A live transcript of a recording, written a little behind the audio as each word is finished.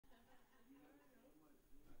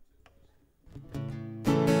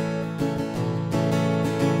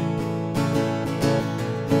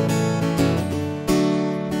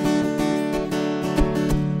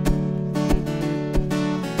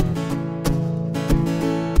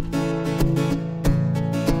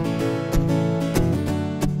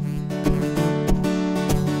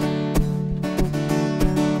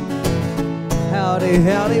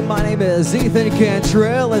howdy, my name is Ethan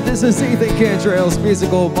Cantrell, and this is Ethan Cantrell's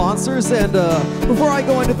Musical Monsters. And before I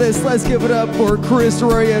go into this, let's give it up for Chris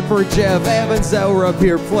Roy and for Jeff Evans that were up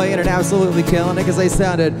here playing and absolutely killing it, because they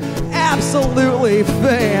sounded absolutely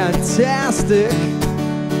fantastic.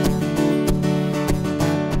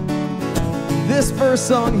 This first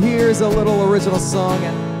song here is a little original song,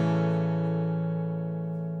 and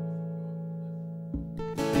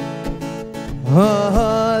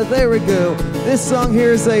there we go. This song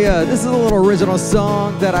here is this is a little original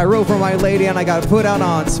song that I wrote for my lady, and I got put out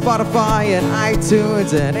on Spotify and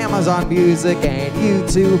iTunes and Amazon Music and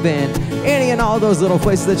YouTube and any and all those little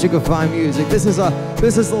places that you can find music. This is a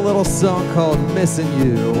little song called Missin'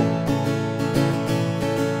 You.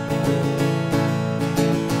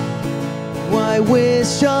 I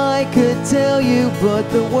wish I could tell you, but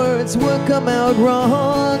the words would come out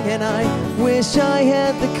wrong. And I wish I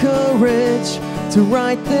had the courage to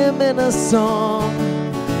write them in a song.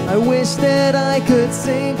 I wish that I could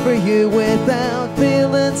sing for you without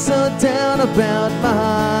feeling so down about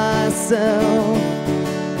myself.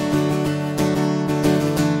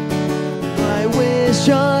 I wish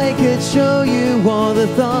I could show you all the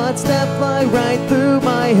thoughts that fly right through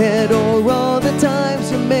my head, or all the times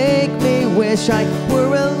you make me wish I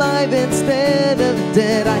were alive instead of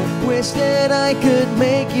dead. I wish that I could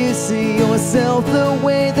make you see yourself the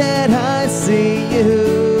way that I see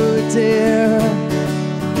you, dear.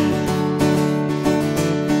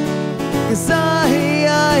 'Cause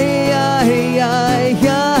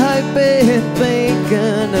I've been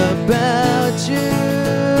thinking about you.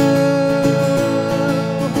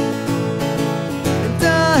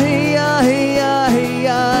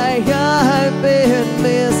 I've been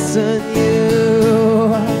missing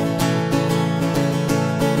you.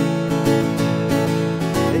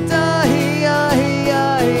 And I've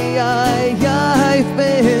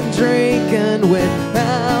been drinking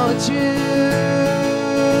without you.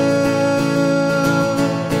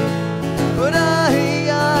 But I'd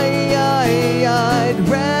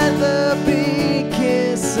rather be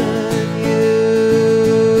kissing you.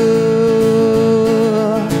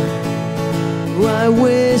 I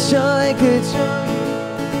wish I could show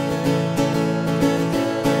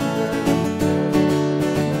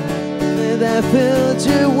you that filled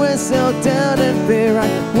you with self-doubt and fear. I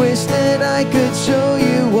wish that I could show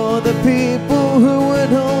you all the people who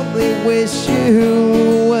would only wish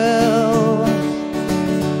you well.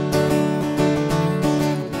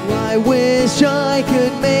 I wish I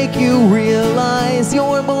could make you realize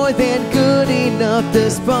you're more than good enough,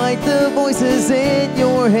 despite the voices in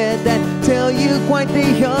your head that tell you quite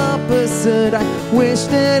the opposite. I wish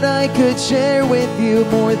that I could share with you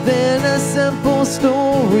more than a simple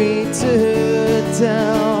story to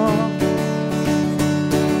tell.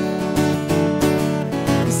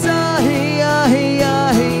 'Cause I've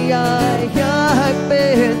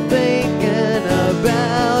been thinking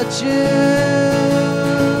about you.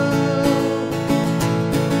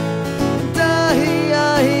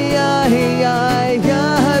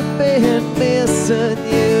 I've been missing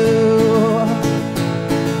you.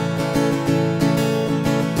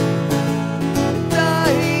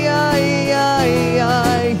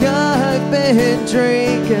 I've been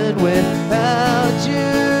drinking without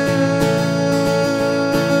you.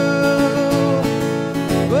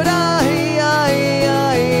 But I'd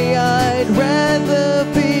rather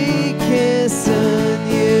be kissing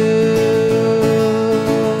you.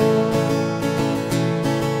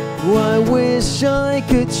 I wish I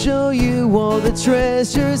could show you all the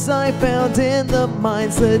treasures I found in the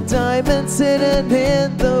mines, the diamonds hidden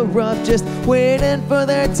in the rough, just waiting for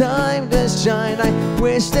their time to shine. I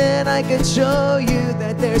wish that I could show you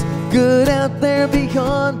that there's good out there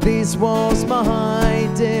beyond these walls, my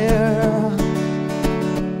dear.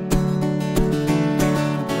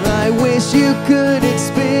 I wish you could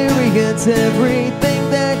experience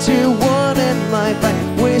everything that you want in life. I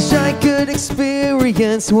wish I could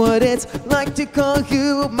experience what it's like to call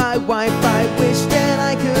you my wife. I wish that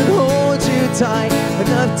I could hold you tight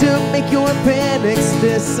enough to make your panics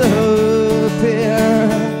disappear.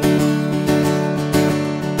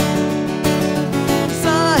 'Cause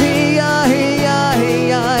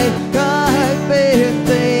I've been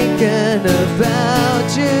thinking about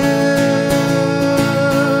you.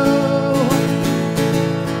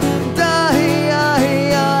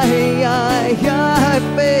 I've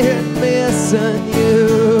been missing you.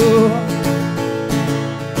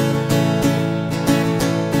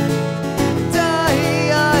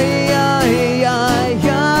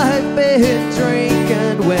 I've been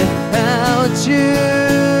drinking without you.